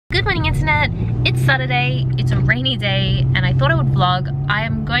Good morning internet, it's Saturday, it's a rainy day and I thought I would vlog. I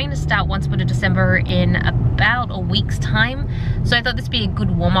am going to start Once Upon a December in about a week's time, so I thought this would be a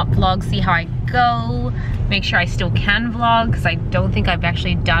good warm-up vlog, see how I go, make sure I still can vlog because I don't think I've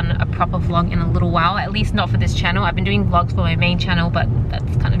actually done a proper vlog in a little while, at least not for this channel. I've been doing vlogs for my main channel, but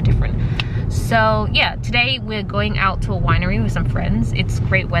that's kind of different. So yeah, today we're going out to a winery with some friends. It's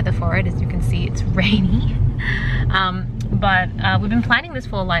great weather for it, as you can see it's rainy. But we've been planning this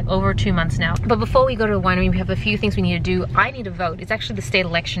for like over 2 months now. But before we go to the winery, we have a few things we need to do. I need to vote. It's actually the state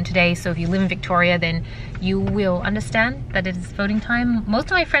election today, so if you live in Victoria, then you will understand that it is voting time. Most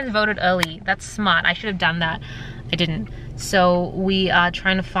of my friends voted early. That's smart. I should have done that. I didn't. So we are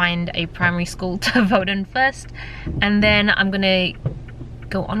trying to find a primary school to vote in first, and then I'm gonna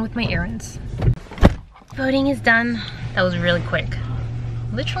go on with my errands. Voting is done. That was really quick.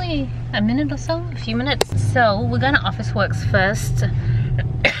 Literally a minute or so, a few minutes. So we're going to Officeworks first.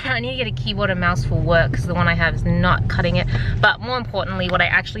 I need to get a keyboard and mouse for work because the one I have is not cutting it. But more importantly, what I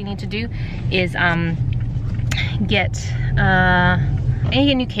actually need to do is get a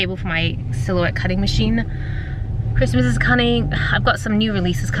new cable for my silhouette cutting machine. Christmas is coming. I've got some new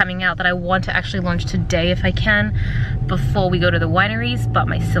releases coming out that I want to actually launch today if I can, before we go to the wineries, but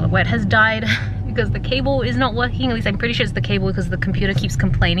my silhouette has died because the cable is not working. At least I'm pretty sure it's the cable because the computer keeps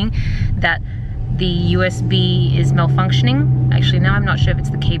complaining that the USB is malfunctioning. Actually, now I'm not sure if it's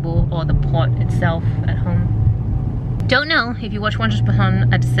the cable or the port itself at home. Don't know if you watched Once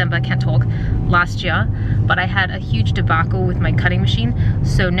Upon a December, I can't talk, last year, but I had a huge debacle with my cutting machine,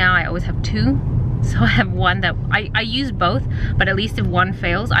 so now I always have two. So I have one that I use both, but at least if one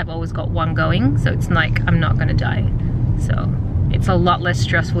fails, I've always got one going, so it's like I'm not gonna die. So it's a lot less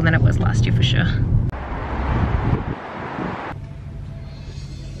stressful than it was last year for sure.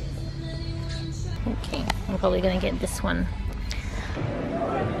 Okay, I'm probably gonna get this one.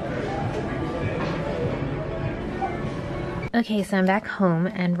 Okay, so I'm back home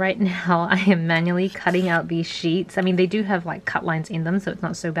and right now I am manually cutting out these sheets. I mean, they do have like cut lines in them, so it's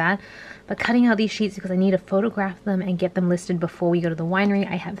not so bad. But cutting out these sheets because I need to photograph them and get them listed before we go to the winery.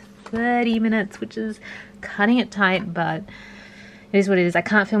 I have 30 minutes, which is cutting it tight, but it is what it is. I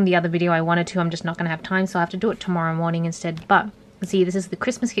can't film the other video I wanted to. I'm just not going to have time, so I have to do it tomorrow morning instead. But see, this is the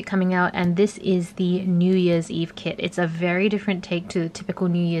Christmas kit coming out, and this is the New Year's Eve kit. It's a very different take to the typical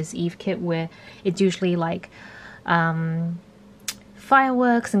New Year's Eve kit where it's usually like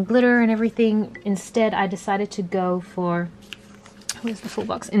fireworks and glitter and everything. Instead, I decided to go for, where's the full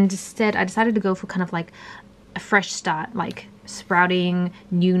box? Instead, I decided to go for kind of like a fresh start, like sprouting,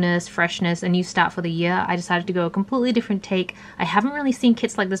 newness, freshness, a new start for the year. I decided to go a completely different take. I haven't really seen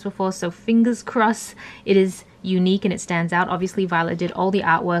kits like this before, so fingers crossed it is unique and it stands out. Obviously, Violet did all the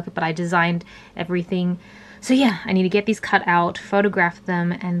artwork, but I designed everything. So yeah, I need to get these cut out, photograph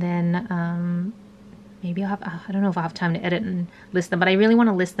them, and then maybe I'll have, I don't know if I'll have time to edit and list them, but I really want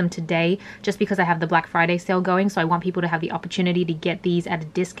to list them today just because I have the Black Friday sale going, so I want people to have the opportunity to get these at a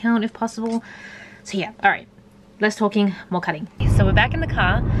discount if possible. So yeah, alright, less talking, more cutting. So we're back in the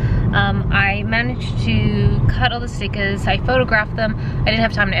car. I managed to cut all the stickers, I photographed them, I didn't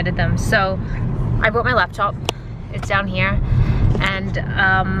have time to edit them, so I brought my laptop, it's down here. And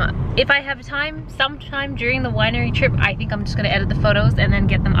if I have time, sometime during the winery trip, I think I'm just gonna edit the photos and then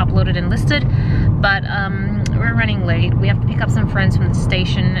get them uploaded and listed. But we're running late. We have to pick up some friends from the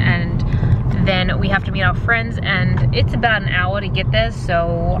station and then we have to meet our friends, and it's about an hour to get there,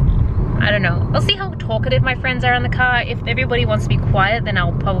 so I don't know. I'll see how talkative my friends are in the car. If everybody wants to be quiet, then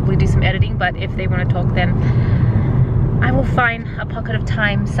I'll probably do some editing, but if they want to talk, then I will find a pocket of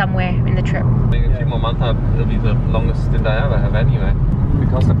time somewhere in the trip. I think a few more months it'll be the longest stint I ever have anyway.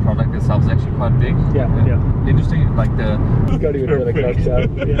 Because the product itself is actually quite big. Yeah. Interesting, like the... You got to even get a cut shot.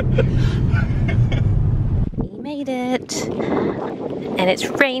 We made it. And it's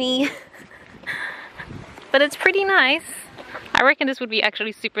rainy. But it's pretty nice. I reckon this would be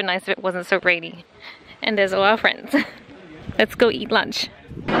actually super nice if it wasn't so rainy. And there's all our friends. Let's go eat lunch.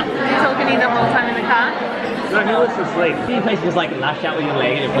 Talking the whole time in the car? No, he wants to sleep. See your face just like lash out with your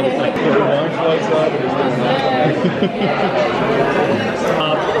leg and it probably like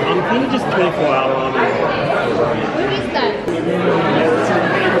I'm thinking just 24-hour on it. What is that?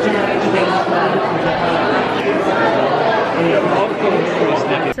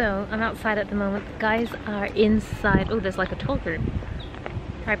 So I'm outside at the moment. The guys are inside. Oh, there's like a talk room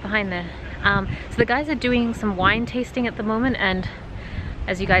right behind there. So the guys are doing some wine tasting at the moment, and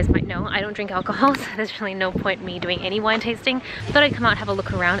as you guys might know, I don't drink alcohol, so there's really no point in me doing any wine tasting. Thought I'd come out and have a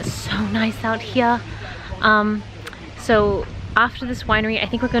look around. It's so nice out here. So after this winery, I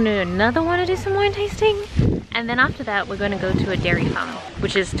think we're going to do another one to do some wine tasting. And then after that, we're going to go to a dairy farm,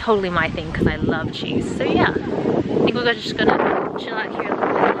 which is totally my thing because I love cheese. So yeah, I think we're just gonna chill out here a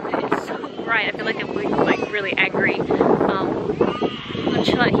little bit longer. It's so bright. I feel like I'm like really angry. We'll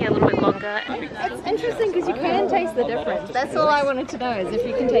chill out here a little bit longer. It's interesting because you can taste the difference. That's all I wanted to know, is if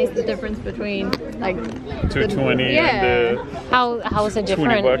you can taste the difference between like 220 and the how is it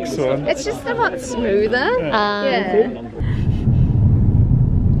different? 20 bucks one. it's just a lot smoother. Yeah.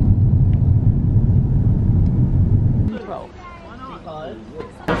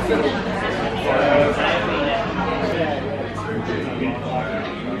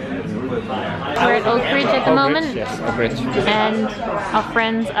 We're at Oak Ridge at the moment, Yes, Oak Ridge. and our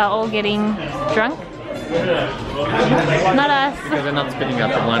friends are all getting drunk. Not us. Because they're not spitting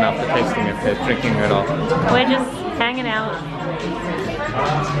out the wine after tasting it, they're drinking it off. We're just hanging out.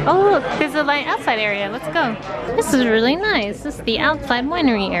 Oh look, there's a like outside area. Let's go. This is really nice. This is the outside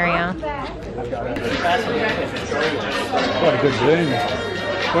winery area. What a good zoom.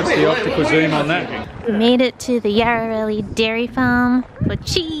 What's the optical zoom on that? Made it to the Yarra Dairy Farm for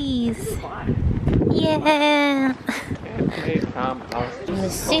cheese. Yeah. I'm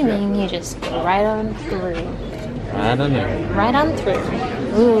assuming you just go right on through. I don't know. Right on through.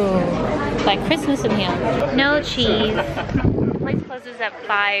 Ooh, like Christmas in here. No cheese. The place closes at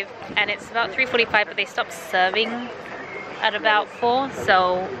 5 and it's about 3:45, but they stop serving at about 4.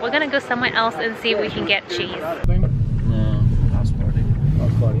 So we're gonna go somewhere else and see if we can get cheese. No, house party.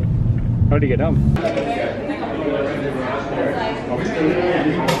 How do you get home?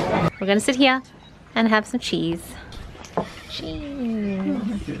 We're gonna sit here and have some cheese. Cheese.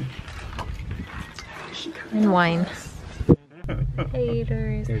 And wine.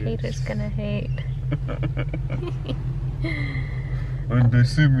 Haters gonna hate. When they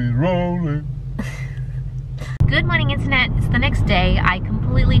see me rolling. Good morning internet, it's the next day. I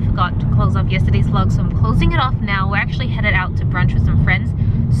completely forgot to close off yesterday's vlog, so I'm closing it off now. We're actually headed out to brunch with some friends.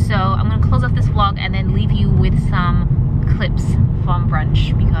 So I'm gonna close off this vlog and then leave you with some clips from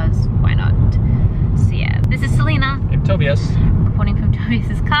brunch because why not? So yeah, this is Celina. And Tobias. Reporting from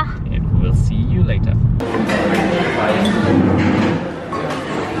Tobias's car. And we'll see you later.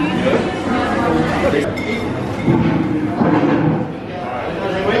 Bye.